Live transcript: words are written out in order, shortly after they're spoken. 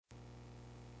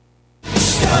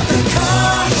Start the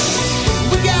car,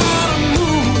 we gotta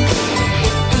move.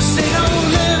 This ain't no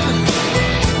living,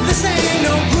 this ain't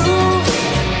no groove.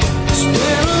 It's been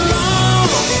a long,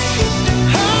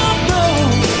 hard road.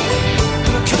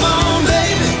 Come on,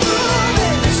 baby,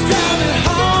 let's drive it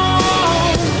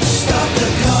home. Start the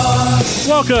car.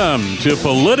 Welcome to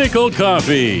Political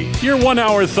Coffee, your 1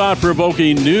 hour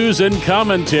thought-provoking news and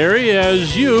commentary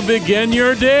as you begin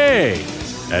your day.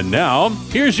 And now,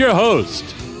 here's your host,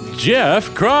 Jeff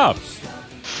Kropp.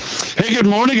 Hey, good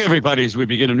morning, everybody, as we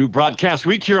begin a new broadcast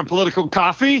week here on Political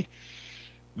Coffee,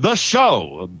 the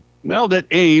show, well, that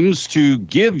aims to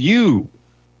give you,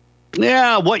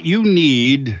 what you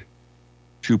need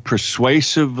to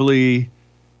persuasively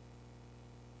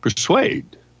persuade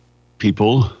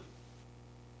people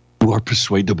who are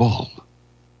persuadable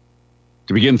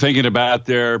to begin thinking about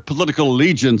their political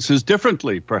allegiances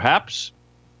differently, perhaps.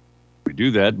 We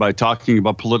do that by talking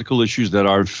about political issues that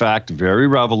are, in fact, very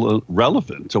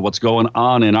relevant to what's going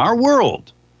on in our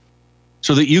world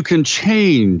so that you can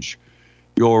change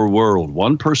your world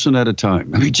one person at a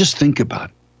time. I mean, just think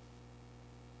about it.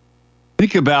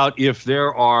 Think about if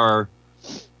there are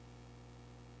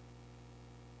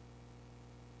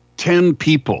 10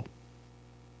 people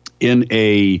in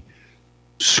a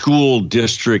school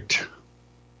district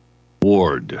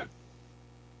ward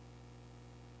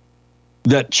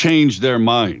that change their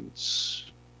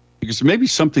minds, because maybe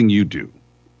something you do.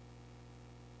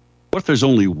 What if there's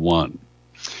only one?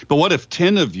 But what if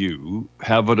 10 of you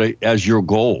have it as your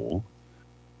goal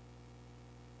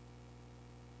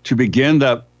to begin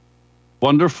that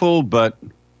wonderful but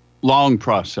long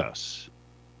process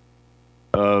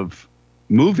of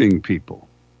moving people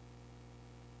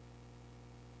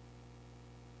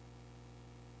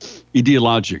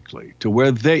ideologically to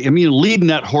where leading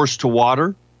that horse to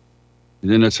water. And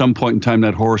then at some point in time,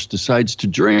 that horse decides to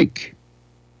drink.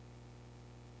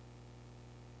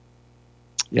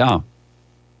 Yeah.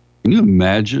 Can you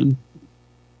imagine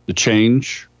the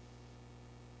change?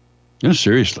 No,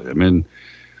 seriously. I mean,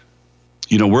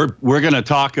 we're going to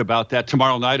talk about that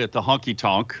tomorrow night at the Honky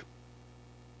Tonk.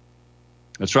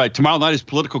 That's right. Tomorrow night is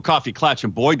Political Coffee Clatch.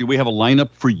 And boy, do we have a lineup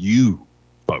for you,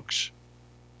 folks.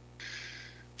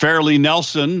 Fairleigh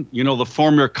Nelson, the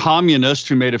former communist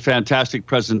who made a fantastic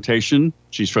presentation.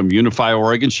 She's from Unify,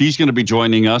 Oregon. She's going to be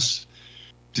joining us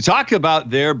to talk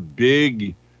about their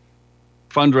big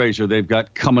fundraiser they've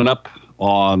got coming up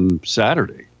on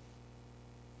Saturday.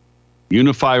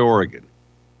 Unify, Oregon.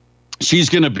 She's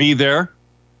going to be there.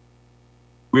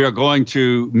 We are going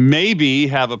to maybe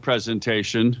have a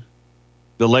presentation,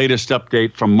 the latest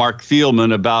update from Marc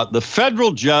Thielman about the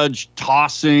federal judge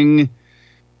tossing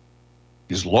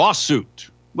his lawsuit.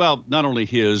 Well, not only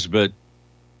his, but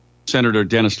Senator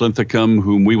Dennis Linthicum,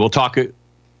 whom we will talk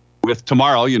with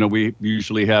tomorrow. We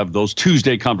usually have those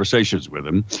Tuesday conversations with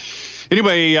him.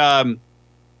 Anyway,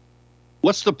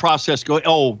 what's the process going?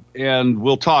 Oh, and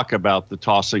we'll talk about the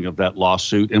tossing of that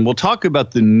lawsuit, and we'll talk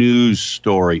about the news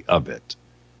story of it.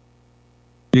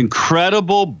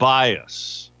 Incredible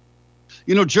bias.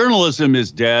 Journalism is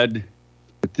dead,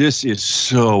 but this is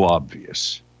so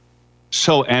obvious.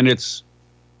 And it's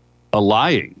a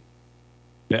lying.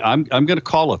 I'm going to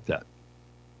call it that.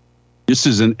 This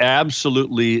is an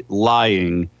absolutely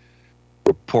lying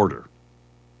reporter.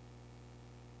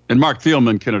 And Marc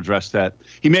Thielman can address that.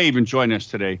 He may even join us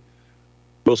today.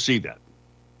 We'll see that.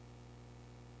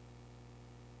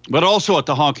 But also at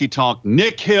the Honky Tonk,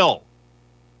 Nick Hall,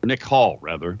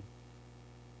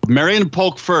 Marion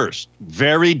Polk First,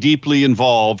 very deeply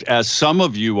involved, as some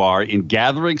of you are, in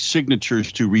gathering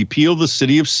signatures to repeal the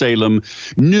city of Salem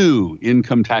new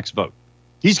income tax vote.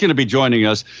 He's going to be joining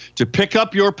us to pick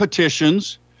up your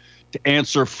petitions, to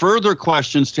answer further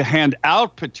questions, to hand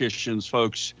out petitions,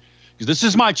 folks, because this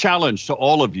is my challenge to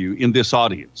all of you in this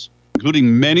audience,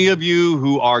 including many of you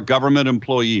who are government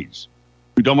employees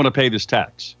who don't want to pay this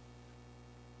tax.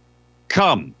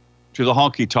 Come to the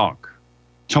Honky Tonk.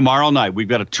 Tomorrow night, we've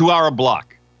got a 2-hour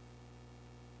block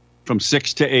from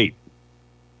 6 to 8.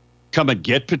 Come and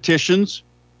get petitions,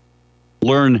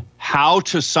 learn how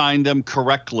to sign them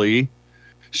correctly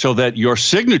so that your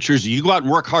signatures you go out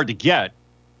and work hard to get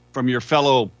from your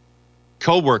fellow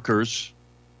coworkers,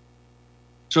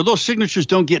 so those signatures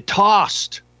don't get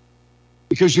tossed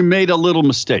because you made a little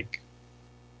mistake.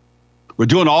 We're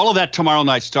doing all of that tomorrow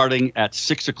night starting at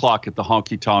 6 o'clock at the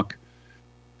Honky Tonk.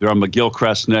 They're on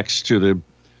McGillcrest next to the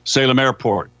Salem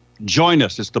Airport. Join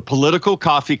us. It's the Political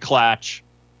Coffee Clatch.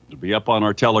 It'll be up on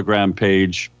our Telegram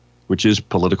page, which is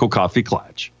Political Coffee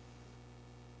Clatch.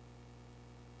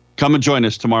 Come and join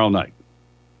us tomorrow night.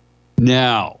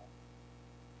 Now,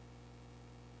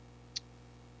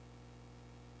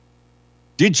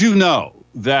 Did you know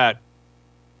that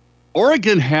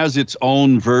Oregon has its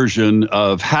own version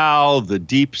of how the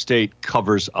deep state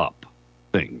covers up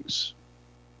things?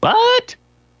 What?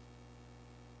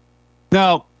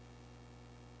 Now,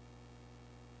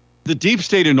 the deep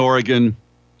state in Oregon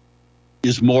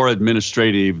is more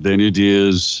administrative than it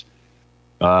is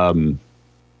in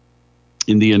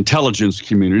the intelligence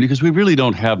community, because we really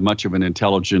don't have much of an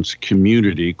intelligence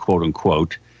community, quote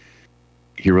unquote,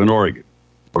 here in Oregon.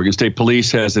 Oregon State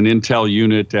Police has an intel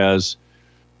unit, as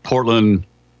Portland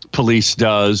Police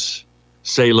does,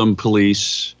 Salem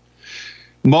Police.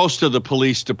 Most of the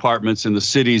police departments in the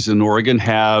cities in Oregon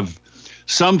have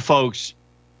some folks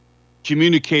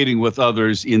communicating with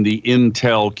others in the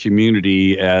intel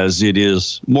community, as it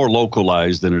is more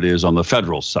localized than it is on the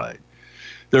federal side.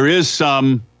 There is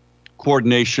some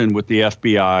coordination with the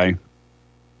FBI,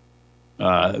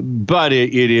 but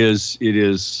it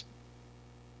is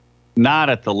not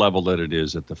at the level that it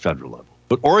is at the federal level.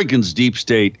 But Oregon's deep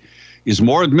state is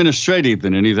more administrative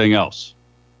than anything else.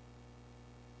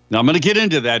 Now, I'm going to get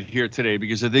into that here today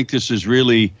because I think this is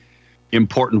really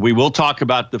important. We will talk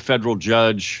about the federal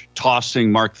judge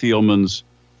tossing Marc Thielman's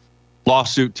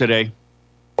lawsuit today.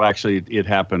 Well, actually, it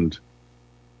happened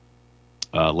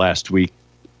last week.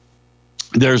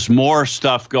 There's more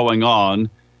stuff going on,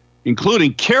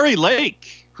 including Kari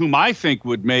Lake, whom I think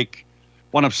would make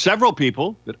one of several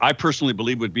people that I personally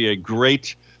believe would be a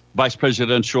great vice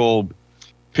presidential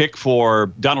pick for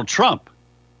Donald Trump.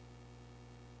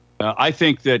 I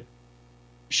think that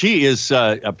she is,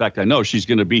 in fact, I know she's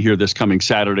going to be here this coming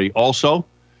Saturday also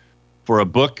for a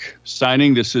book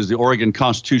signing. This is the Oregon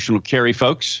Constitutional Carry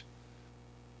folks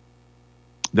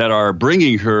that are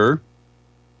bringing her.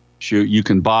 You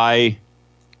can buy a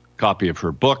copy of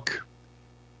her book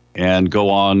and go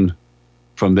on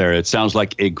from there. It sounds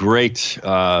like a great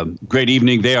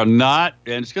evening. They are not,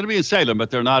 and it's going to be in Salem, but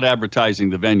they're not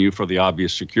advertising the venue for the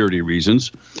obvious security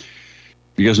reasons,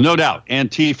 because no doubt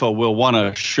Antifa will want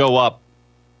to show up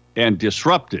and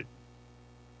disrupt it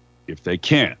if they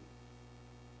can,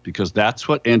 because that's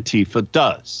what Antifa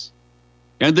does.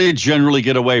 And they generally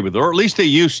get away with it, or at least they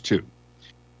used to.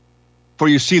 For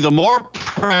you see, the more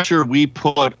pressure we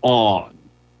put on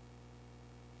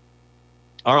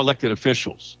our elected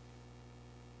officials,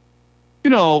 you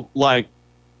know, like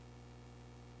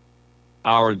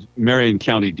our Marion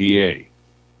County DA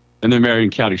and the Marion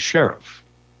County Sheriff,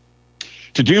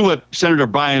 to do what Senator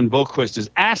Brian Boquist is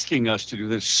asking us to do,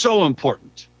 that's so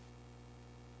important.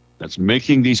 That's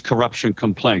making these corruption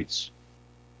complaints.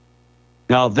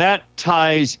 Now, that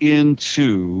ties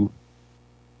into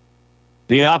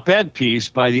the op-ed piece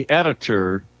by the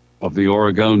editor of the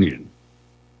Oregonian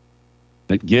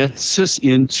that gets us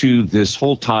into this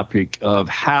whole topic of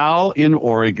how in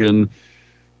Oregon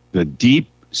the deep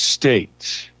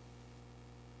state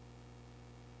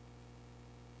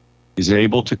is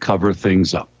able to cover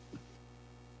things up.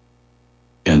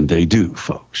 And they do,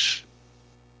 folks.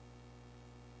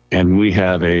 And we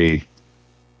have a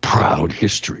proud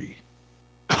history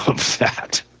of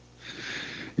that.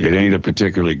 It ain't a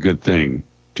particularly good thing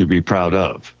to be proud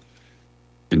of,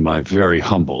 in my very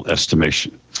humble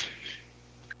estimation.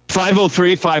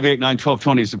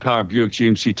 503-589-1220 is the Power Buick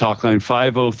GMC talk line.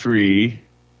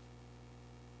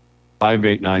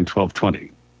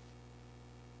 503-589-1220.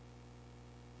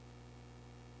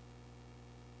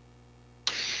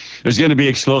 There's going to be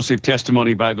explosive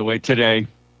testimony, by the way, today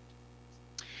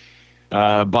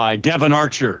by Devin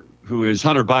Archer, who is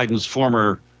Hunter Biden's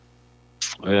former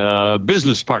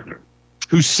business partner,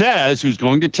 who's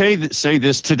going to say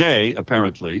this today,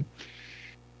 apparently,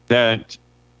 that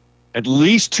at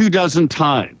least 24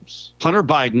 times Hunter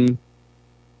Biden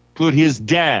put his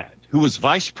dad, who was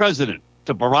vice president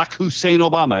to Barack Hussein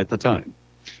Obama at the time,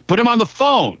 put him on the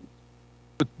phone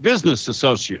with business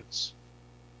associates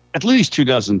at least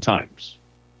 24 times.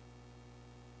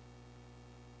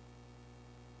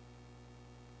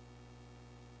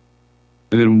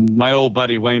 And then my old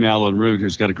buddy Wayne Allen Root,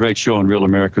 who's got a great show on Real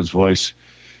America's Voice,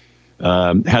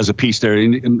 has a piece there.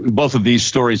 And both of these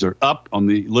stories are up on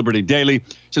the Liberty Daily.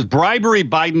 It says, bribery,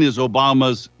 Biden is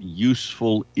Obama's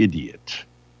useful idiot.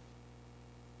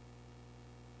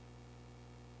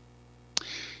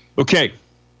 Okay.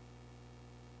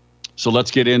 So let's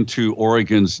get into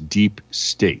Oregon's deep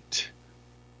state.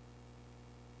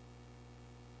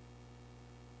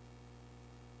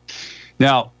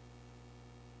 Now,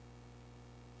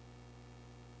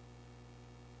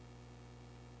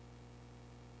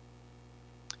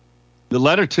 the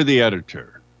letter to the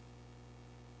editor,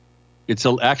 it's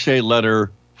actually a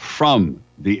letter from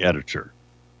the editor.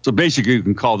 So basically, you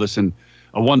can call this a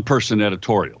one-person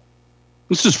editorial.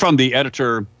 This is from the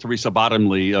editor, Teresa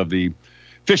Bottomley, of the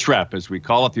Fish Wrap, as we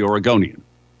call it, the Oregonian.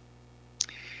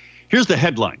 Here's the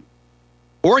headline.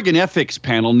 Oregon Ethics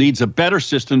Panel needs a better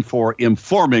system for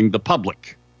informing the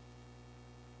public.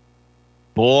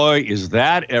 Boy, is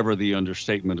that ever the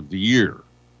understatement of the year.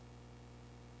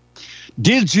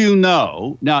 Did you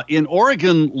know, now in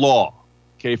Oregon law,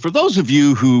 okay, for those of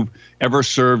you who ever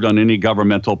served on any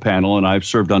governmental panel, and I've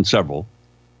served on several,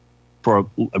 I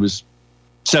was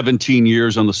 17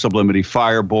 years on the Sublimity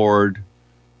Fire Board,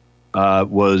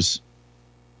 was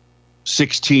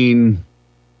 16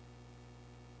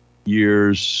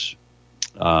 years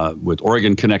with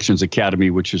Oregon Connections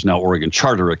Academy, which is now Oregon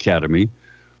Charter Academy,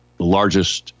 the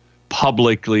largest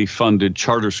publicly funded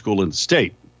charter school in the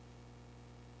state.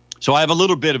 So I have a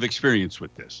little bit of experience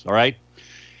with this, all right?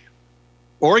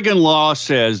 Oregon law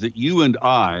says that you and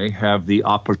I have the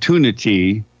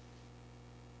opportunity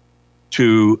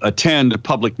to attend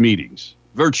public meetings,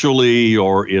 virtually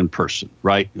or in person,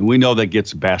 right? And we know that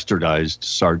gets bastardized,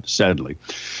 sadly.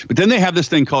 But then they have this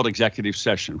thing called executive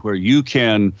session, where you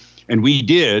can, and we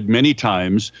did many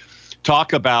times,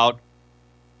 talk about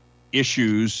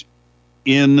issues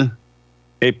in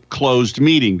a closed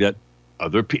meeting that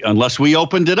other people, unless we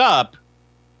opened it up,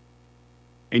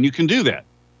 and you can do that.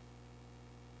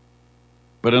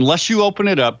 But unless you open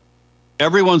it up,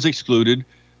 everyone's excluded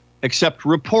except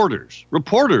reporters.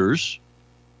 Reporters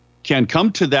can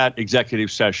come to that executive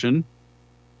session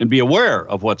and be aware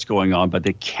of what's going on, but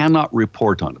they cannot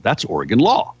report on it. That's Oregon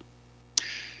law.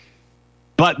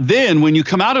 But then when you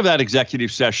come out of that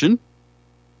executive session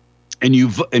and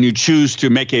you choose to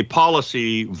make a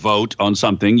policy vote on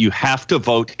something, you have to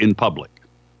vote in public.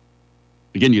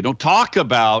 Again, you don't talk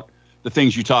about the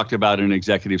things you talked about in an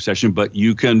executive session, but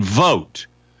you can vote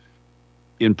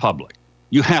in public.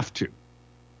 You have to.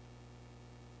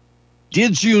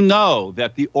 Did you know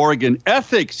that the Oregon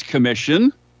Ethics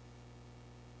Commission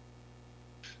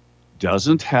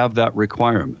doesn't have that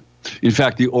requirement? In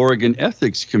fact, the Oregon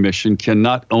Ethics Commission can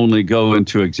not only go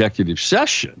into executive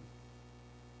session,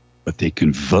 but they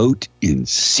can vote in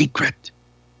secret.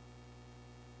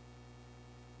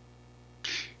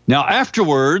 Now,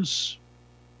 afterwards,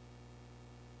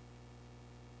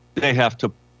 they have to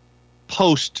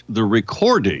post the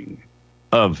recording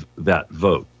of that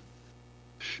vote.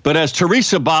 But as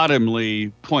Teresa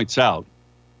Bottomley points out,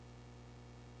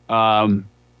 not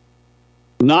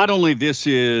only this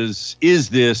is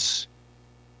this,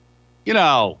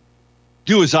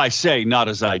 do as I say, not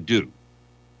as I do.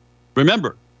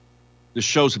 Remember, this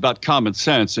show's about common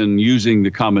sense and using the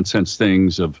common sense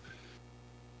things of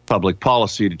public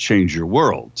policy to change your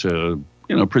world, to,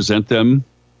 present them.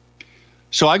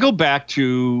 So I go back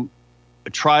to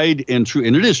tried and true,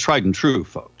 and it is tried and true,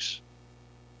 folks.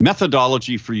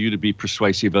 Methodology for you to be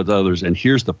persuasive of others, and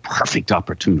here's the perfect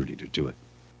opportunity to do it.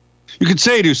 You could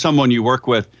say to someone you work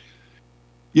with,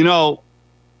 do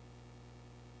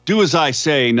as I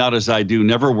say, not as I do,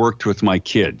 never worked with my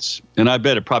kids. And I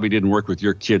bet it probably didn't work with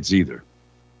your kids either,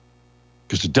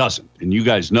 because it doesn't, and you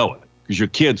guys know it, because your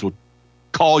kids will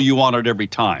call you on it every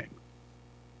time.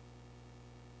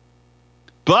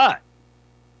 But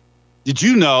did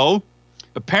you know,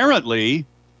 apparently,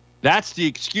 that's the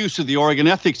excuse of the Oregon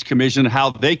Ethics Commission, how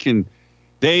they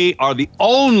are the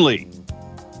only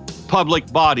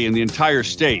public body in the entire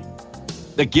state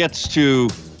that gets to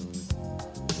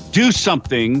do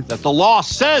something that the law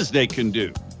says they can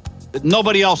do, that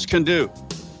nobody else can do.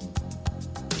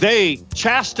 They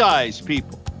chastise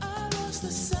people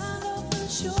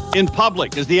in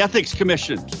public as the Ethics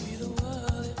Commission,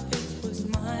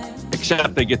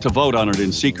 except they get to vote on it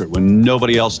in secret when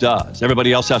nobody else does.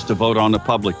 Everybody else has to vote on it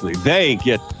publicly. They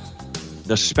get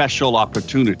the special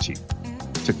opportunity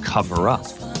to cover up.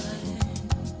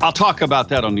 I'll talk about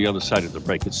that on the other side of the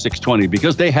break at 6:20,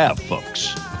 because they have,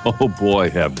 folks. Oh boy,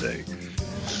 have they.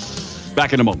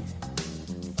 Back in a moment.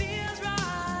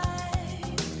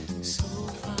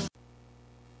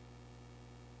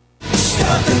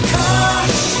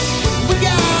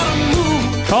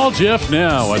 Call Jeff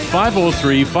now at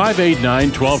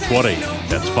 503-589-1220.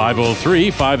 That's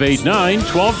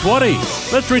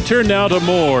 503-589-1220. Let's return now to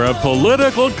more of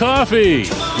Political Coffee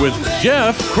with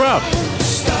Jeff Krupp.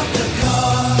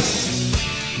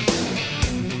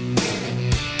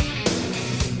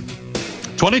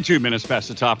 22 minutes past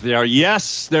the top of the hour.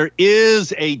 Yes, there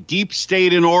is a deep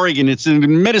state in Oregon. It's an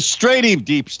administrative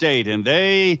deep state, and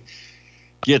they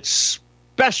get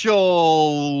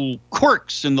special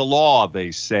quirks in the law,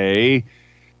 they say,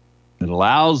 that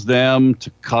allows them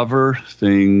to cover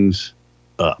things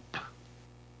up.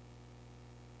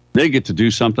 They get to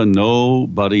do something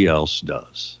nobody else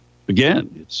does. Again,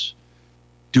 it's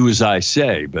do as I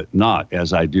say, but not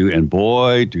as I do. And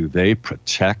boy, do they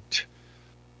protect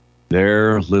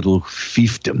their little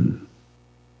fiefdom.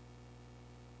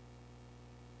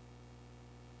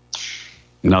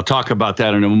 And I'll talk about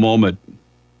that in a moment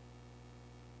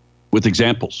with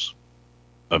examples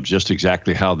of just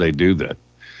exactly how they do that.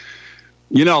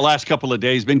 You know, last couple of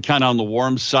days been kind of on the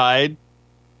warm side.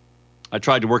 I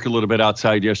tried to work a little bit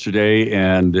outside yesterday,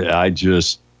 and I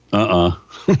just,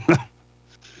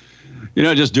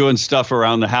 just doing stuff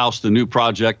around the house, the new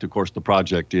project. Of course, the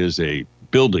project is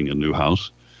building a new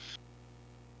house.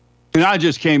 And I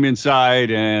just came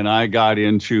inside and I got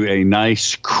into a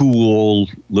nice, cool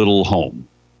little home,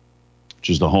 which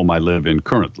is the home I live in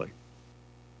currently.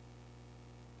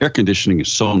 Air conditioning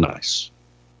is so nice.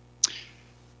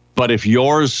 But if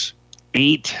yours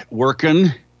ain't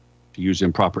working, to use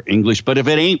improper English, but if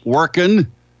it ain't working,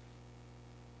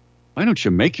 why don't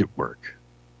you make it work?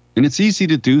 And it's easy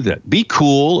to do that. Be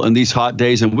cool on these hot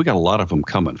days, and we got a lot of them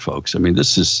coming, folks. I mean,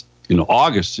 this is,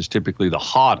 August is typically the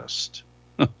hottest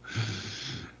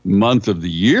month of the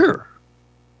year.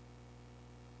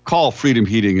 Call Freedom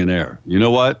Heating and Air. You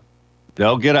know what?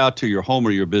 They'll get out to your home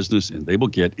or your business, and they will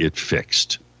get it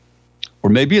fixed. Or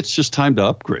maybe it's just time to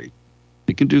upgrade.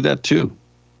 You can do that too.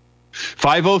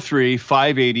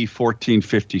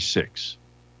 503-580-1456.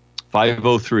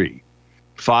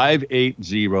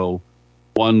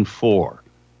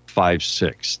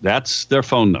 503-580-1456. That's their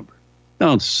phone number.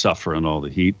 Don't suffer in all the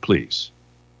heat, please.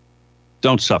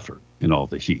 Don't suffer in all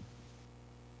the heat.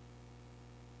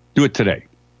 Do it today.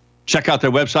 Check out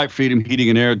their website,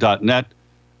 freedomheatingandair.net,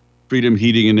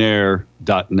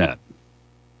 freedomheatingandair.net.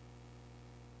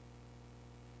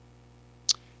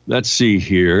 Let's see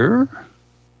here.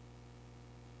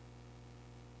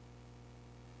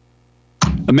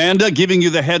 Amanda, giving you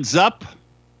the heads up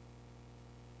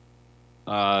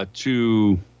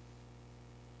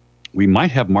we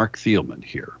might have Marc Thielman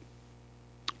here.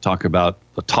 Talk about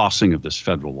the tossing of this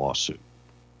federal lawsuit.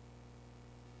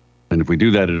 And if we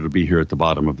do that, it'll be here at the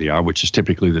bottom of the hour, which is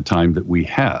typically the time that we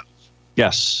have.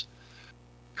 Yes,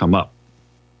 come up.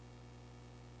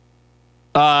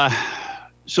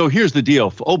 So here's the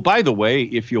deal. Oh, by the way,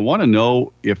 if you want to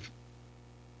know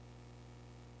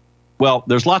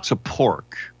there's lots of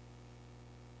pork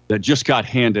that just got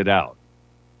handed out.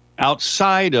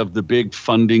 Outside of the big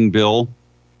funding bill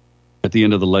at the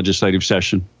end of the legislative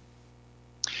session,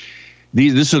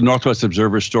 this is a Northwest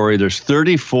Observer story. There's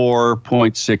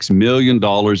 $34.6 million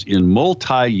in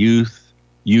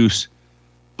multi-use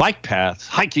bike paths,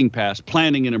 hiking paths,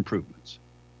 planning and improvements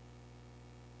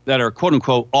that are, quote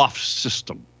unquote, off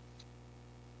system.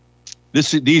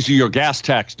 These are your gas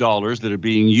tax dollars that are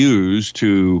being used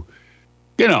to,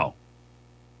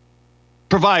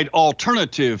 provide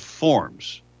alternative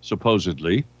forms,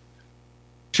 supposedly,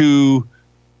 to,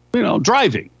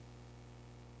 driving.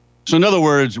 So in other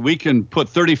words, we can put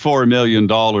 $34 million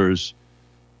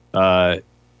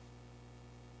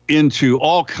into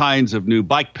all kinds of new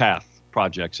bike path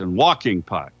projects and walking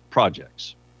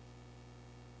projects.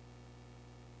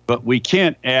 But we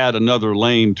can't add another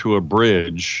lane to a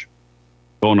bridge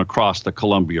going across the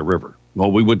Columbia River.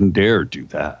 Well, we wouldn't dare do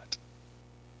that.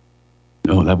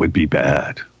 No, that would be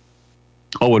bad.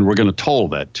 Oh, and we're going to toll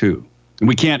that too. And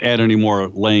we can't add any more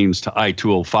lanes to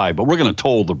I-205, but we're going to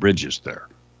toll the bridges there.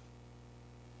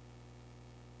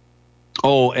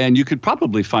 Oh, and you could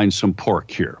probably find some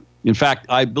pork here. In fact,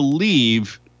 I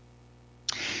believe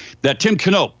that Tim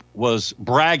Knopp was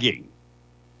bragging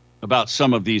about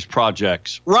some of these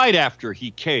projects right after he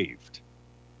caved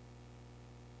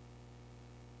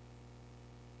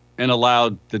and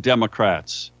allowed the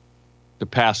Democrats to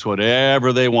pass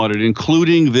whatever they wanted,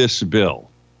 including this bill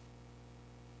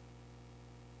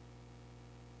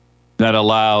that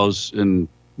allows in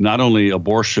not only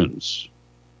abortions,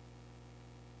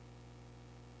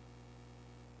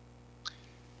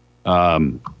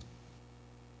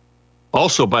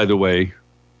 also, by the way,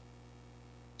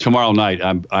 tomorrow night,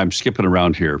 I'm skipping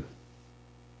around here.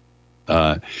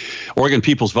 Oregon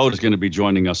People's Vote is going to be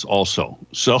joining us also.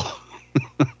 So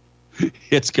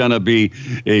it's going to be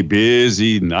a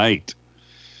busy night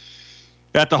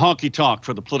at the honky tonk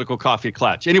for the political coffee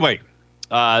clutch. Anyway,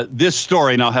 this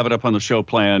story, and I'll have it up on the show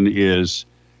plan, is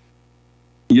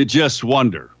you just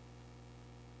wonder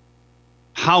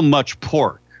how much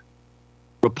pork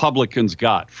Republicans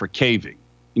got for caving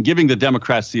and giving the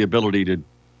Democrats the ability to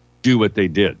do what they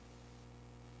did,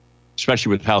 especially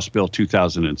with House Bill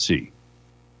 2000C.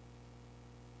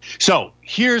 So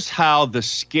here's how the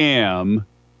scam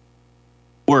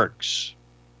works,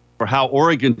 or how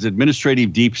Oregon's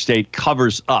administrative deep state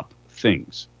covers up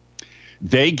things.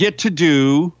 They get to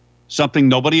do something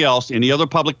nobody else, any other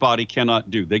public body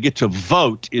cannot do. They get to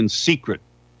vote in secret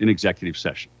in executive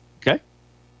session. Okay?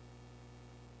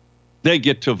 They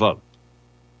get to vote.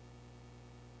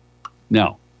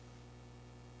 Now,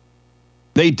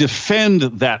 they defend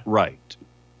that right.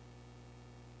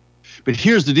 But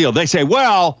here's the deal. They say,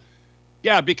 well,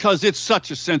 yeah, because it's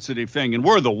such a sensitive thing and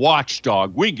we're the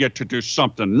watchdog, we get to do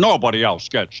something nobody else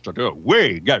gets to do.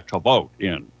 We get to vote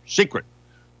in secret.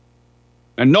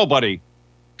 And nobody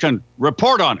can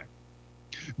report on it.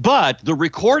 But the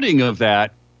recording of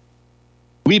that,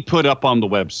 we put up on the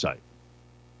website.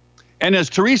 And as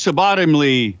Teresa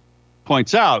Bottomley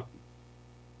points out,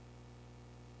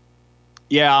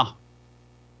 yeah,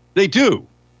 they do,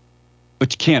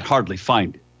 but you can't hardly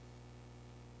find it.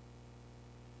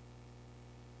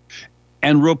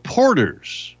 And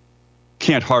reporters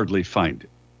can't hardly find it.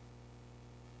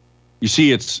 You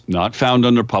see, it's not found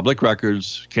under public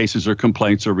records, cases or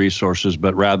complaints or resources,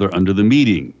 but rather under the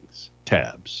meetings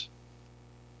tabs.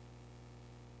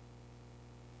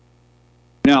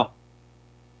 Now,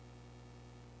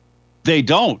 they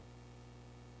don't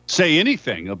say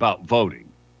anything about voting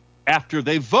after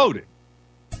they've voted.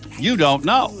 You don't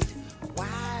know.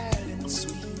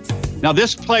 Now,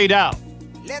 this played out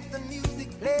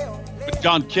with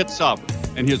John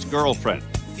Kitzhaber and his girlfriend.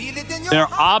 Their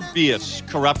obvious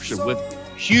corruption with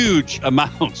huge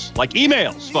amounts, like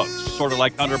emails, folks, sort of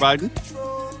like Hunter Biden,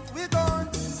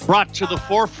 brought to the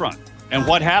forefront. And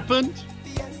what happened?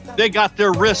 They got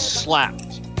their wrists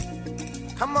slapped.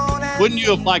 Wouldn't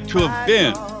you have liked to have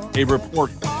been a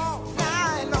reporter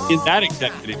in that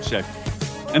executive session?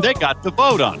 And they got to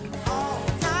vote on it.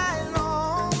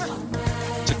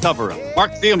 It's a cover-up.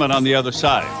 Marc Thielman on the other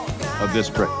side of this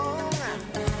break.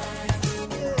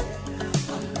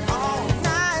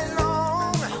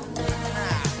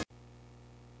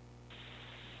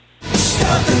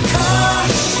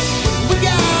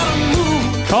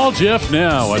 Call Jeff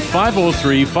now at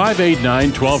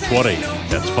 503-589-1220.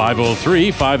 That's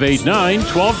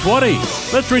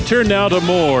 503-589-1220. Let's return now to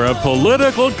more of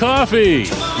Political Coffee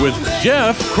with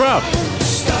Jeff Krupp.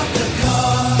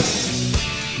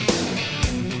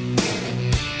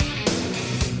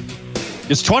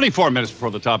 It's 24 minutes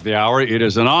before the top of the hour. It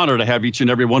is an honor to have each and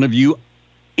every one of you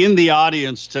in the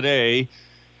audience today.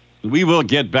 We will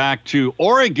get back to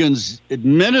Oregon's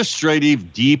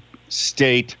administrative deep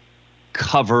state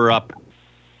cover-up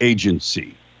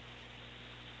agency,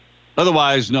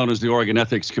 otherwise known as the Oregon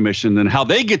Ethics Commission, and how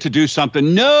they get to do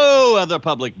something no other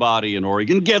public body in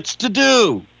Oregon gets to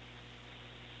do.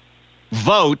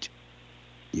 Vote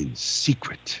in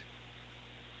secret.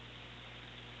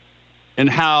 And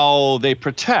how they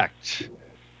protect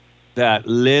that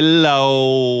little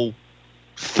old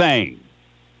thing.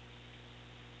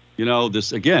 You know,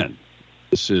 this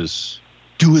is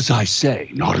do as I say,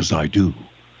 not as I do.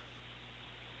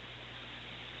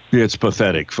 It's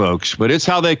pathetic, folks, but it's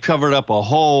how they covered up a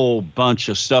whole bunch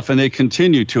of stuff, and they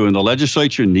continue to, and the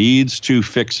legislature needs to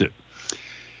fix it.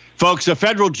 Folks, a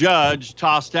federal judge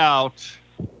tossed out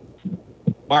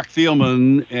Marc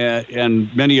Thielman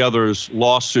and many others'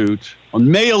 lawsuit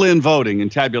on mail-in voting and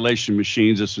tabulation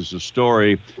machines. This is a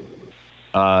story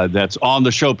that's on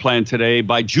the show plan today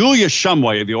by Julia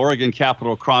Shumway of the Oregon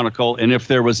Capitol Chronicle. And if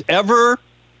there was ever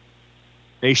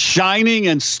a shining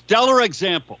and stellar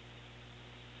example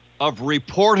of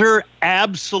reporter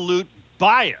absolute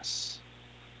bias,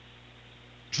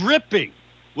 dripping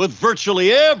with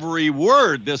virtually every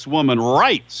word this woman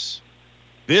writes,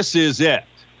 this is it.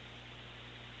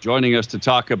 Joining us to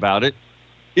talk about it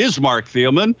is Marc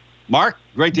Thielman. Marc,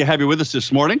 great to have you with us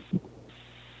this morning.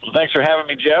 Well, thanks for having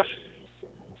me, Jeff.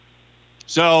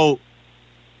 So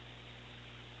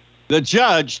the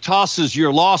judge tosses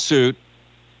your lawsuit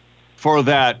for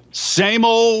that same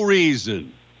old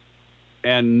reason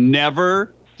and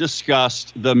never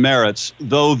discussed the merits,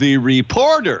 though the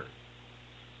reporter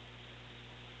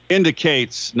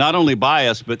indicates not only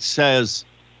bias, but says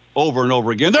over and over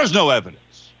again, there's no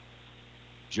evidence.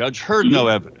 Judge heard no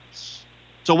evidence.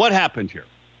 So what happened here?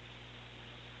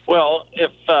 Well,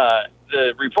 if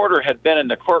the reporter had been in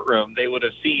the courtroom, they would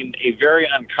have seen a very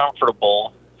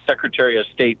uncomfortable Secretary of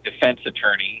State defense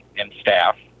attorney and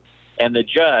staff, and the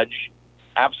judge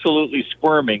absolutely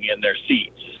squirming in their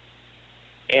seats.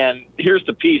 And here's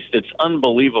the piece that's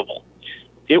unbelievable.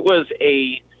 It was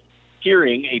a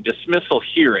hearing, a dismissal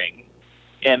hearing,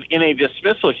 and in a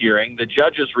dismissal hearing, the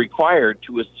judge is required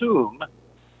to assume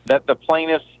that the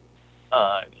plaintiff's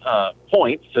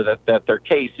point, so that their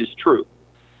case is true.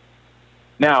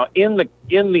 Now, in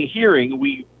the hearing,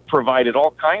 we provided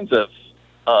all kinds of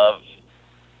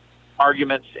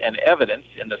arguments and evidence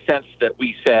in the sense that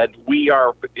we said we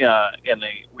are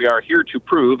we are here to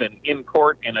prove, and in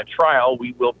court in a trial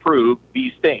we will prove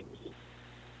these things.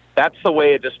 That's the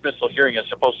way a dismissal hearing is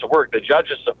supposed to work. The judge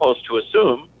is supposed to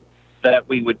assume that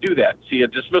we would do that. See, a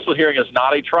dismissal hearing is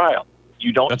not a trial.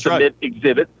 You don't submit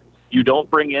exhibits. You don't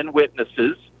bring in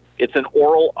witnesses. It's an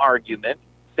oral argument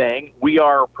saying we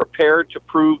are prepared to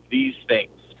prove these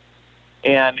things.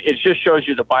 And it just shows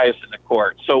you the bias in the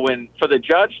court. So for the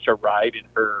judge to write in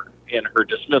her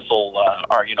dismissal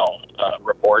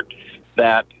report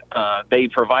that they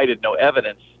provided no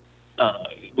evidence,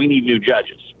 we need new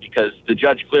judges, because the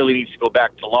judge clearly needs to go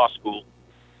back to law school,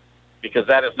 because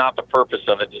that is not the purpose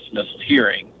of a dismissal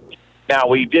hearing. Now,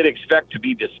 we did expect to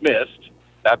be dismissed.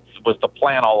 That was the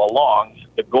plan all along.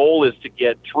 The goal is to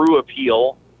get through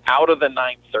appeal out of the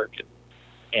Ninth Circuit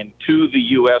and to the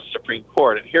U.S. Supreme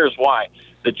Court. And here's why.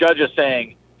 The judge is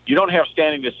saying, you don't have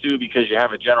standing to sue because you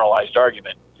have a generalized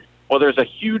argument. Well, there's a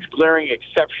huge glaring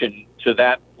exception to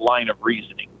that line of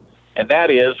reasoning, and that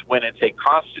is when it's a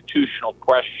constitutional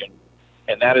question,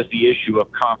 and that is the issue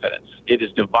of confidence. It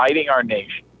is dividing our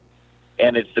nation,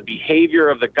 and it's the behavior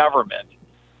of the government,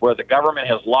 where the government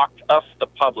has locked us, the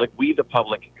public, we the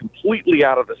public, completely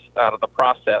out of the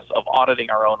process of auditing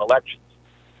our own elections.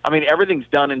 I mean, everything's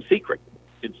done in secret.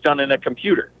 It's done in a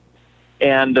computer.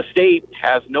 And the state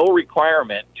has no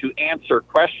requirement to answer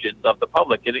questions of the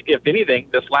public. And if anything,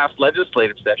 this last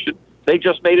legislative session, they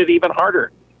just made it even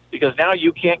harder, because now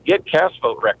you can't get cast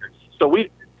vote records. So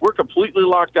we're completely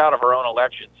locked out of our own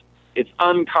elections. It's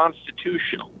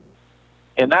unconstitutional.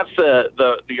 And that's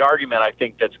the argument, I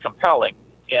think, that's compelling.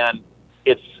 And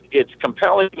it's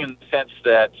compelling in the sense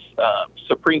that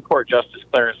Supreme Court Justice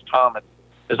Clarence Thomas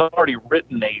has already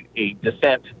written a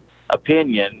dissent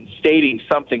opinion stating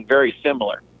something very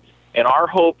similar. And our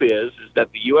hope is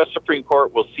that the U.S. Supreme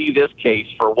Court will see this case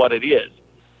for what it is,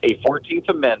 a 14th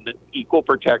Amendment equal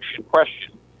protection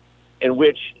question, in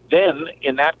which then,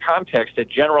 in that context, a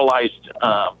generalized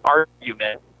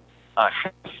argument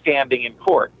has standing in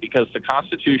court, because the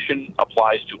Constitution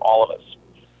applies to all of us.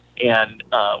 And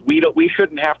we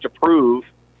shouldn't have to prove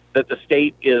that the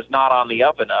state is not on the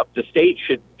up and up. The state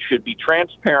should be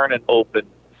transparent and open,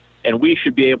 and we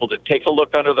should be able to take a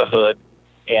look under the hood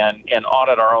and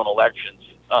audit our own elections.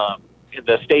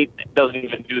 The state doesn't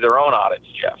even do their own audits,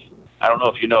 Jeff. I don't know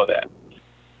if you know that.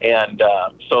 And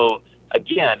so,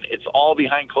 again, it's all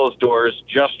behind closed doors.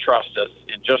 Just trust us,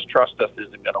 and just trust us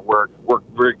isn't going to work.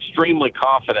 We're extremely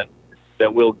confident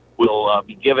that we'll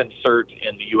be given cert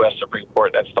in the U.S. Supreme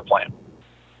Court. That's the plan.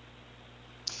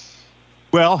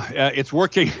 Well, it's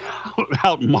working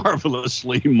out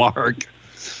marvelously, Mark.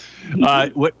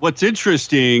 What's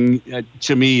interesting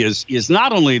to me is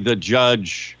not only the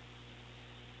judge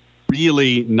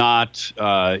really not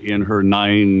in her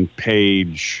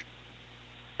 9-page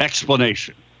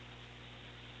explanation,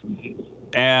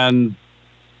 and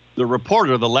the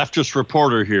reporter, the leftist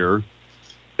reporter here,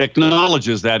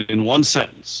 acknowledges that in one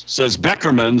sentence, says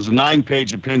Beckerman's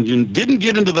 9-page opinion didn't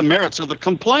get into the merits of the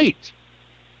complaint,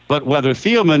 but whether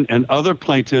Thielman and other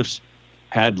plaintiffs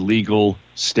had legal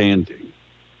standing.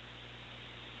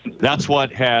 That's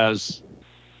what has,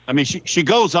 I mean, she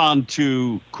goes on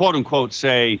to, quote unquote,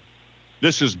 say,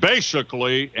 this is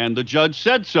basically, and the judge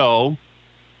said so,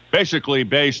 basically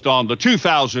based on the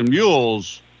 2000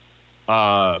 Mules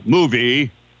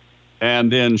movie.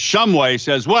 And then Shumway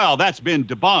says, well, that's been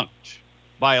debunked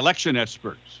by election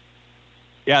experts.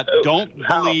 Yeah, don't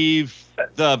believe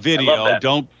the video.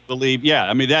 Don't believe,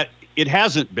 I mean, that it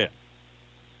hasn't been.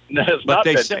 No, it's but not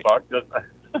they been say, debunked.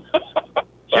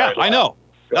 Yeah, I know.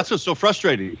 That's what's so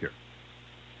frustrating here.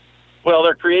 Well,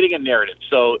 they're creating a narrative.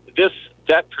 So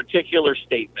that particular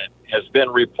statement has been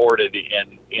reported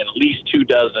in at least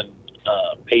 24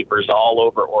 papers all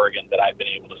over Oregon that I've been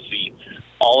able to see.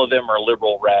 All of them are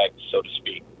liberal rags, so to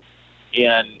speak.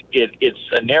 And it's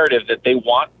a narrative that they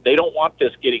don't want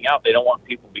this getting out. They don't want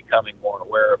people becoming more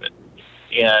aware of it.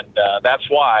 And that's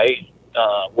why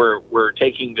we're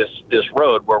taking this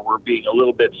road where we're being a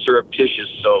little bit surreptitious.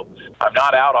 So I'm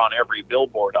not out on every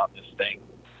billboard on this thing,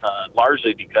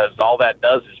 largely because all that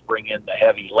does is bring in the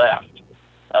heavy left.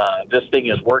 This thing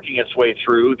is working its way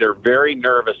through. They're very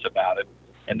nervous about it.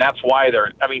 And that's why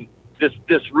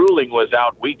this ruling was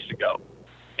out weeks ago.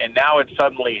 And now it's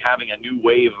suddenly having a new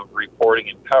wave of reporting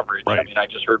and coverage. Right. I mean, I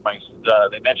just heard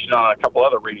they mentioned on a couple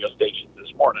other radio stations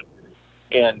this morning.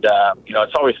 And,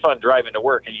 it's always fun driving to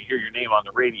work and you hear your name on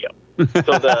the radio. So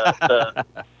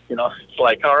it's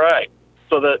like, all right.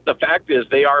 So the fact is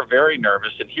they are very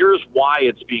nervous. And here's why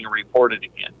it's being reported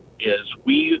again, is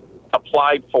we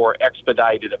applied for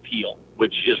expedited appeal,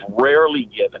 which is rarely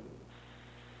given.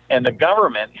 And the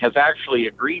government has actually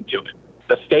agreed to it.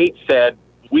 The state said,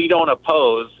 we don't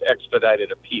oppose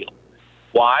expedited appeal.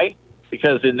 Why?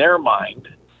 Because in their mind,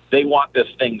 they want this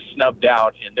thing snubbed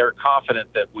out, and they're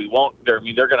confident that we won't. They're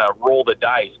going to roll the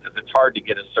dice because it's hard to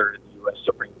get a cert in the U.S.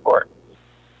 Supreme Court.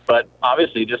 But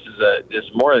obviously, this is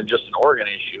more than just an Oregon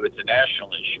issue; it's a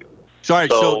national issue. Sorry,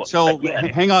 so again,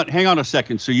 hang on a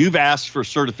second. So you've asked for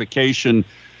certification.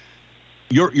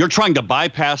 You're trying to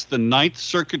bypass the Ninth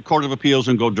Circuit Court of Appeals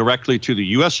and go directly to the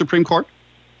U.S. Supreme Court?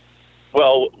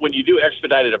 Well, when you do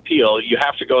expedited appeal, you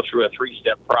have to go through a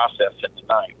 3-step process in the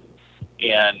Ninth.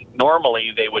 And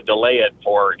normally they would delay it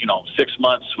for, 6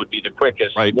 months would be the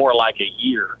quickest, right. More like a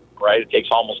year, right? It takes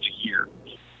almost a year.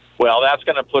 Well, that's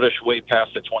going to put us way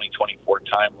past the 2024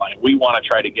 timeline. We want to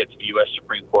try to get to the U.S.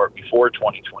 Supreme Court before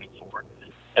 2024.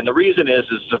 And the reason is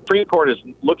the Supreme Court is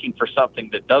looking for something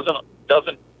that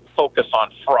doesn't focus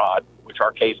on fraud, which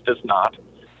our case does not.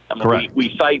 I mean, correct.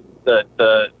 We cite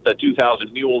the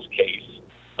 2000 Mules case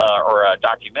or a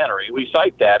documentary. We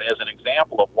cite that as an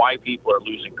example of why people are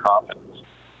losing confidence.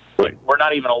 Right. We're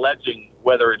not even alleging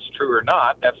whether it's true or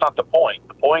not. That's not the point.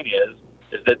 The point is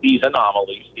that these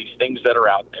anomalies, these things that are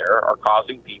out there, are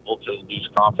causing people to lose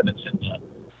confidence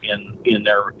in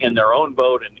their own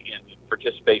vote and in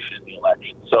participation in the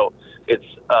election. So it's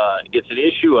an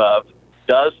issue of,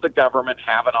 does the government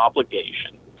have an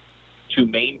obligation to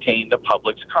maintain the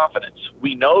public's confidence?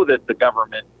 We know that the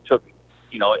government took,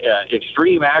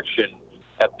 extreme action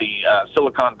at the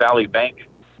Silicon Valley Bank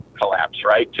collapse,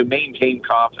 right, to maintain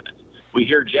confidence. We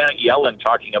hear Janet Yellen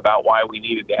talking about why we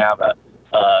needed to have a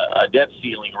debt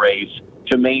ceiling raise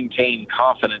to maintain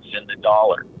confidence in the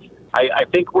dollar. I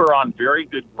think we're on very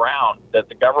good ground that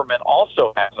the government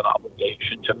also has an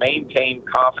obligation to maintain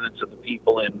confidence of the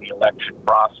people in the election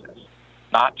process,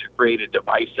 not to create a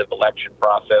divisive election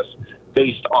process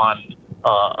based on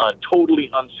a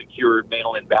totally unsecured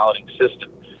mail-in balloting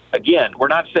system. Again, we're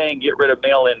not saying get rid of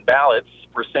mail-in ballots.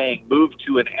 We're saying move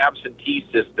to an absentee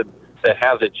system that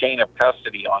has a chain of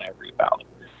custody on every ballot.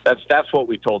 That's what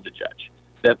we told the judge,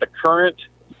 that the current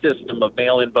system of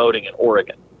mail-in voting in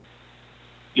Oregon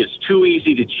is too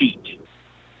easy to cheat.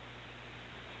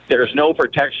 There's no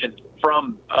protection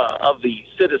of the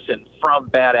citizen from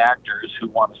bad actors who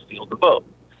want to steal the vote.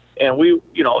 And you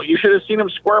should have seen him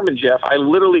squirming, Jeff. I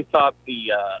literally thought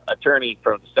the attorney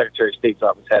from the Secretary of State's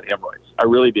office had hemorrhoids. I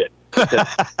really did.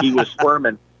 He was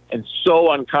squirming and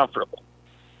so uncomfortable.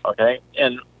 Okay.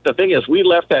 And the thing is, we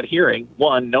left that hearing,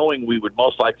 one, knowing we would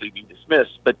most likely be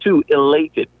dismissed, but two,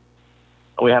 elated.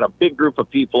 We had a big group of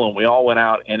people and we all went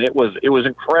out, and it was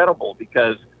incredible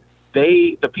because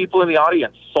the people in the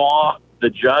audience saw the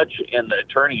judge and the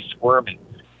attorney squirming.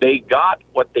 They got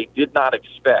what they did not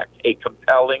expect, a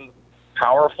compelling,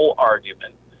 powerful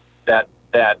argument that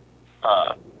has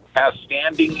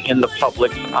standing in the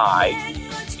public's eye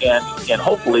and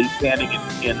hopefully standing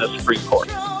in the Supreme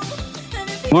Court.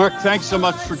 Mark, thanks so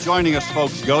much for joining us,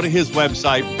 folks. Go to his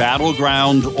website,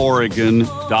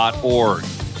 battlegroundoregon.org.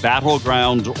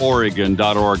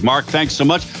 battlegroundoregon.org. Mark, thanks so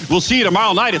much. We'll see you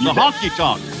tomorrow night at the Honky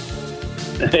Tonk.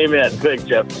 Amen. Thanks,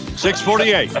 Jeff.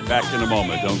 6:48. Back in a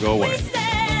moment. Don't go away.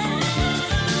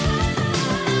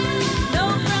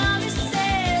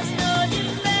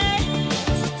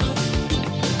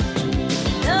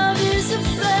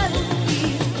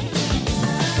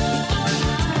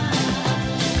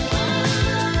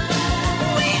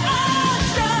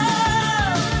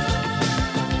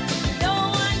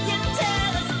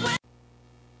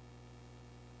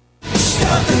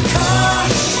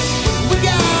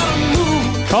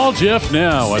 Call Jeff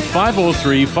now at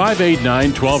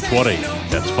 503-589-1220.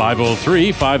 That's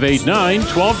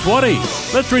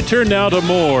 503-589-1220. Let's return now to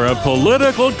more of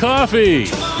Political Coffee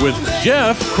with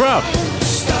Jeff Krupp.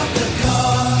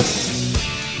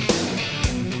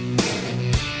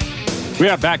 We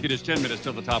are back. It is 10 minutes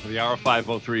till the top of the hour.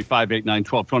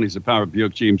 503-589-1220 is the Power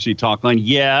Buick GMC talk line.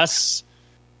 Yes,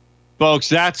 folks,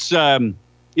 that's...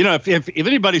 if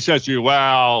anybody says to you,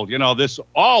 well,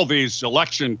 all these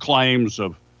election claims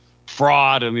of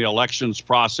fraud in the elections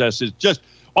process is just,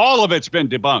 all of it's been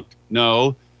debunked.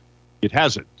 No, it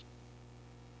hasn't.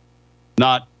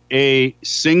 Not a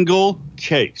single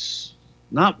case.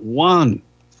 Not one,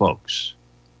 folks.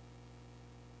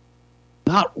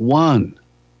 Not one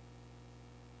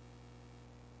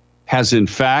has in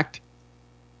fact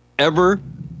ever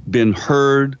been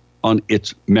heard on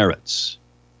its merits.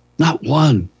 Not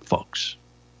one, folks.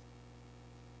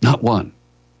 Not one.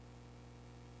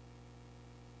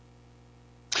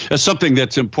 That's something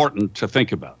that's important to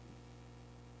think about.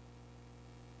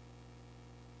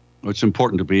 It's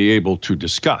important to be able to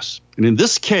discuss. And in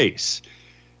this case,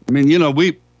 I mean,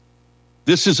 this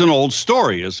This is an old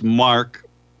story, as Mark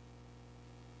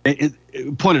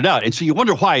pointed out. And so you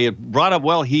wonder why it brought up.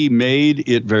 Well, he made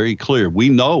it very clear. We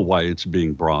know why it's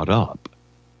being brought up.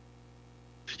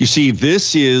 You see,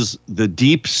 this is the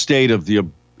deep state of the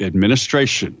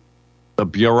administration, the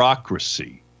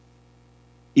bureaucracy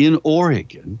in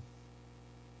Oregon,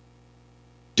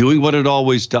 doing what it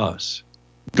always does,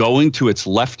 going to its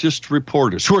leftist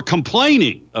reporters who are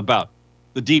complaining about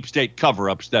the deep state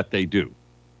cover-ups that they do.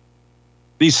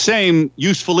 These same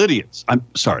useful idiots, I'm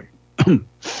sorry,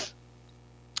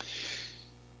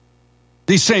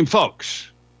 these same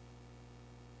folks,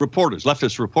 reporters,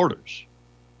 leftist reporters,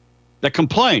 that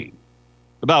complain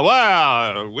about,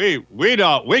 well,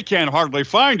 we can't hardly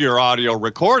find your audio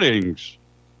recordings.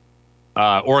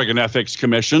 Oregon Ethics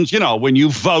Commissions, when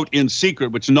you vote in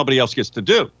secret, which nobody else gets to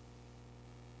do.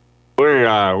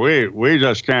 We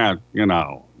just can't,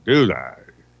 do that.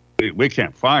 We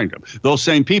can't find them. Those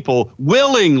same people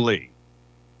willingly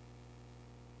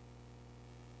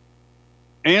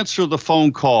answer the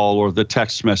phone call or the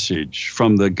text message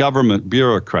from the government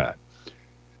bureaucrat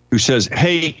who says,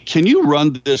 hey, can you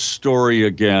run this story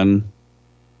again?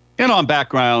 And on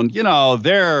background,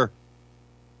 they're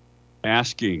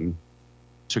asking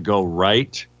to go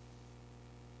right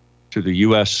to the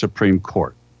U.S. Supreme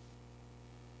Court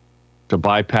to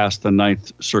bypass the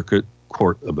Ninth Circuit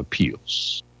Court of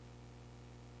Appeals.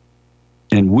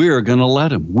 And we're going to let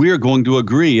them. We're going to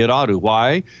agree it ought to.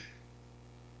 Why?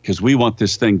 Because we want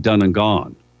this thing done and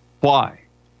gone. Why?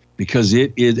 Because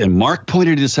it is, and Mark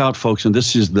pointed this out, folks, and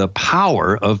this is the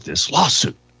power of this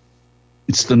lawsuit.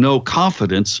 It's the no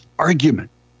confidence argument.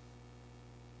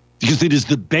 Because it is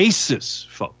the basis,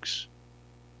 folks,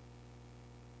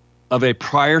 of a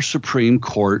prior Supreme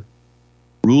Court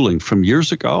ruling from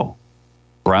years ago,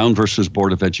 Brown versus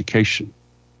Board of Education.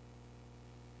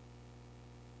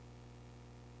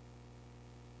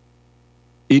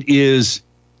 It is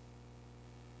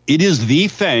the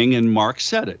thing, and Mark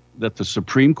said it, that the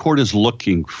Supreme Court is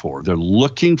looking for. They're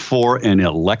looking for an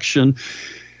election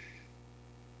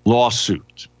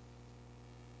lawsuit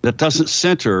that doesn't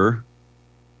center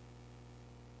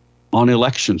on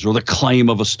elections or the claim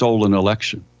of a stolen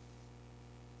election.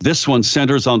 This one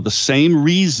centers on the same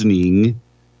reasoning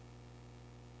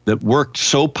that worked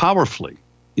so powerfully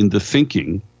in the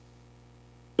thinking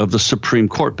of the Supreme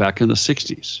Court back in the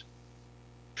 60s.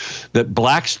 That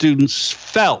black students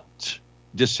felt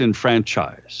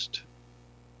disenfranchised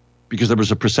because there was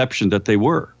a perception that they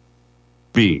were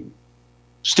being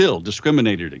still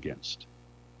discriminated against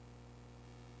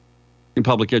in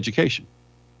public education.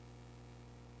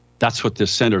 That's what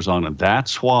this centers on, and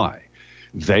that's why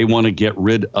they want to get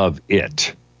rid of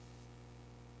it.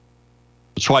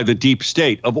 That's why the deep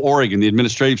state of Oregon, the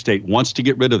administrative state, wants to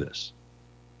get rid of this.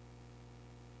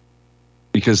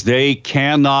 Because they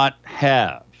cannot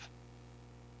have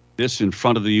this in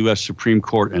front of the U.S. Supreme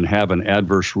Court and have an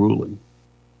adverse ruling.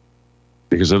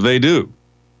 Because if they do,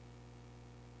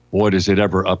 boy, does it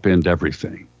ever upend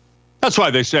everything. That's why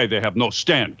they say they have no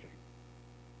standing.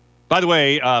 By the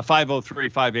way,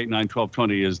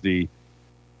 503-589-1220 is the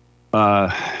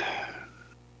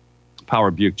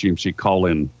Power Buick GMC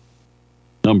call-in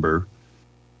number.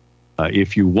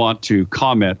 If you want to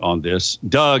comment on this,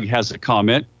 Doug has a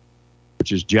comment,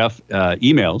 which is Jeff,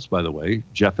 emails, by the way,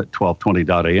 Jeff at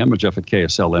 1220.am or Jeff at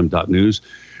KSLM.news,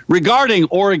 regarding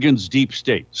Oregon's deep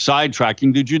state,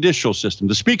 sidetracking the judicial system.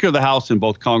 The Speaker of the House in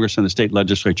both Congress and the state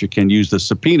legislature can use the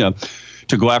subpoena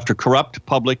to go after corrupt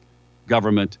public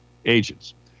government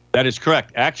agents. That is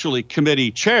correct. Actually, committee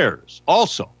chairs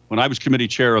also, when I was committee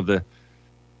chair of the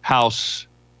House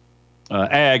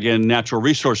Ag and Natural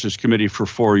Resources Committee for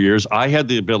 4 years, I had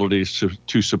the ability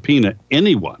to subpoena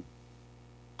anyone,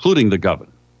 including the governor.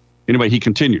 Anyway, he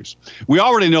continues. We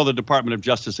already know the Department of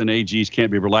Justice and AGs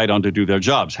can't be relied on to do their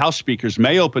jobs. House speakers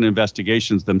may open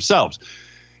investigations themselves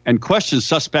and question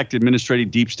suspect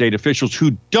administrative deep state officials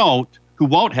who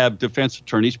won't have defense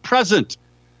attorneys present.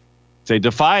 If they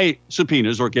defy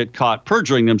subpoenas or get caught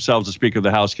perjuring themselves, the Speaker of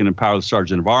the House can empower the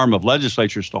Sergeant of Arm of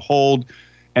legislatures to hold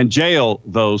and jail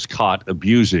those caught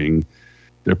abusing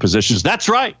their positions. That's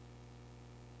right.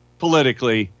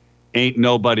 Politically, ain't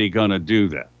nobody going to do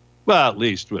that. Well, at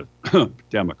least with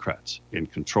Democrats in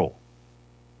control.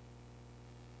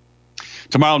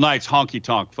 Tomorrow night's honky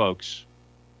tonk, folks.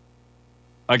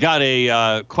 I got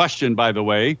a question, by the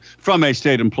way, from a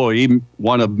state employee,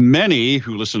 one of many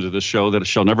who listen to this show that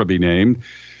shall never be named,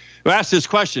 who asked this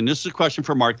question. This is a question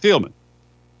for Marc Thielman.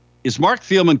 Is Marc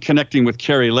Thielman connecting with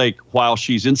Kari Lake while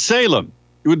she's in Salem?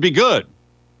 It would be good,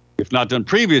 if not done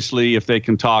previously, if they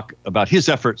can talk about his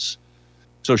efforts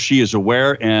So she is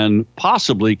aware and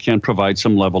possibly can provide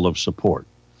some level of support.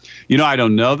 I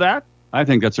don't know that. I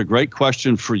think that's a great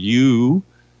question for you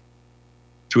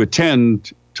to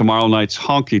attend tomorrow night's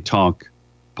Honky Tonk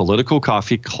Political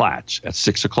Coffee Clatch at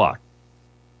 6 o'clock.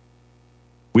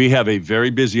 We have a very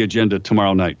busy agenda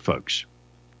tomorrow night, folks.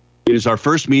 It is our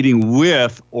first meeting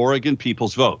with Oregon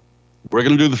People's Vote. We're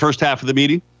going to do the first half of the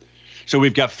meeting. So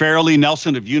we've got Farrelly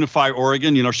Nelson of Unify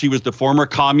Oregon. She was the former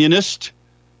communist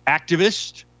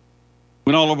activist,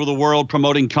 went all over the world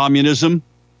promoting communism.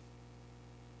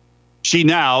 She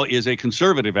now is a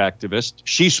conservative activist.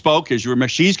 She spoke, as you remember,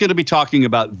 she's going to be talking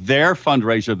about their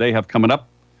fundraiser they have coming up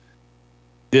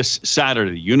this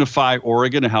Saturday, Unify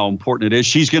Oregon, and how important it is.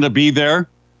 She's going to be there.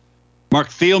 Marc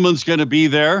Thielman's going to be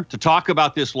there to talk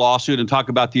about this lawsuit and talk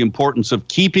about the importance of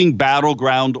keeping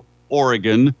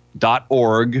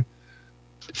battlegroundoregon.org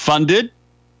funded,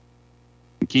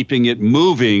 and keeping it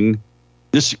moving,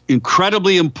 this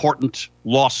incredibly important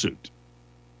lawsuit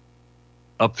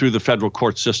up through the federal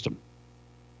court system.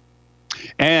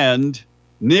 And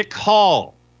Nick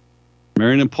Hall,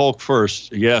 Marion and Polk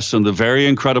first, yes, and the very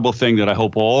incredible thing that I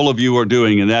hope all of you are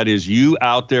doing, and that is you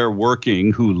out there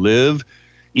working who live,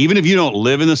 even if you don't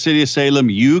live in the city of Salem,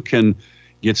 you can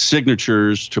get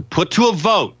signatures to put to a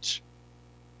vote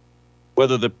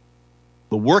whether the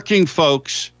working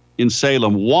folks in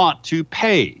Salem want to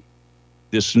pay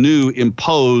this new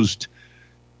imposed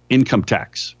income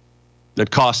tax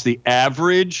that costs the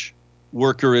average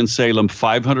worker in Salem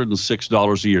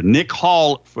 $506 a year. Nick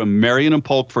Hall from Marion and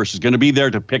Polk First is going to be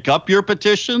there to pick up your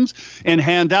petitions and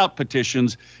hand out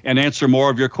petitions and answer more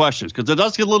of your questions, because it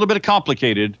does get a little bit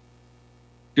complicated,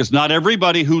 because not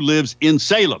everybody who lives in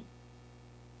Salem,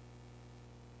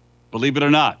 believe it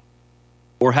or not,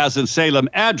 or has a Salem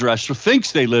address or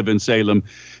thinks they live in Salem,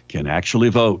 can actually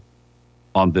vote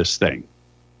on this thing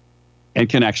and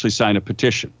can actually sign a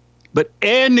petition. But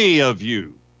any of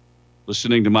you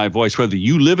listening to my voice, whether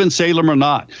you live in Salem or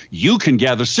not, you can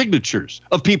gather signatures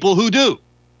of people who do.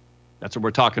 That's what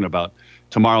we're talking about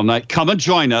tomorrow night. Come and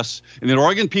join us. And the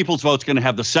Oregon People's Vote's going to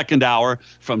have the second hour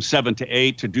from 7 to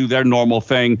 8 to do their normal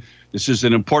thing. This is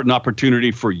an important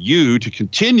opportunity for you to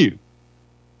continue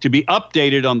to be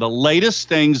updated on the latest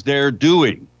things they're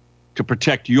doing to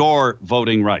protect your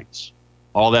voting rights.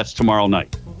 All that's tomorrow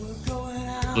night.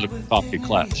 Political Coffee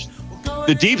Clash.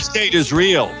 The deep state is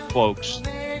real, folks.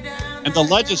 And the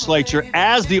legislature,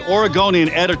 as the Oregonian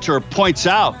editor points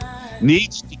out,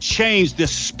 needs to change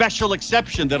this special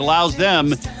exception that allows them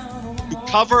to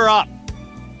cover up,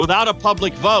 without a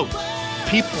public vote,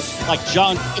 people like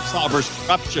John Kitzhaber's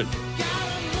corruption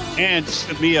and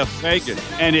Samia Fagan.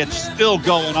 And it's still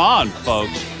going on,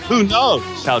 folks. Who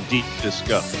knows how deep this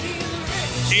goes?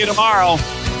 See you tomorrow.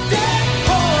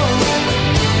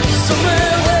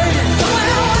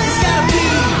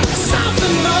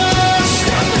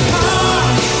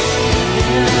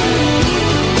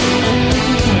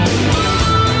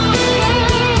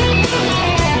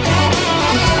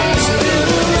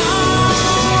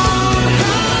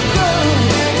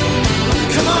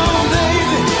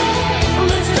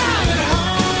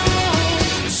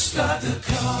 Start the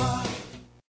car.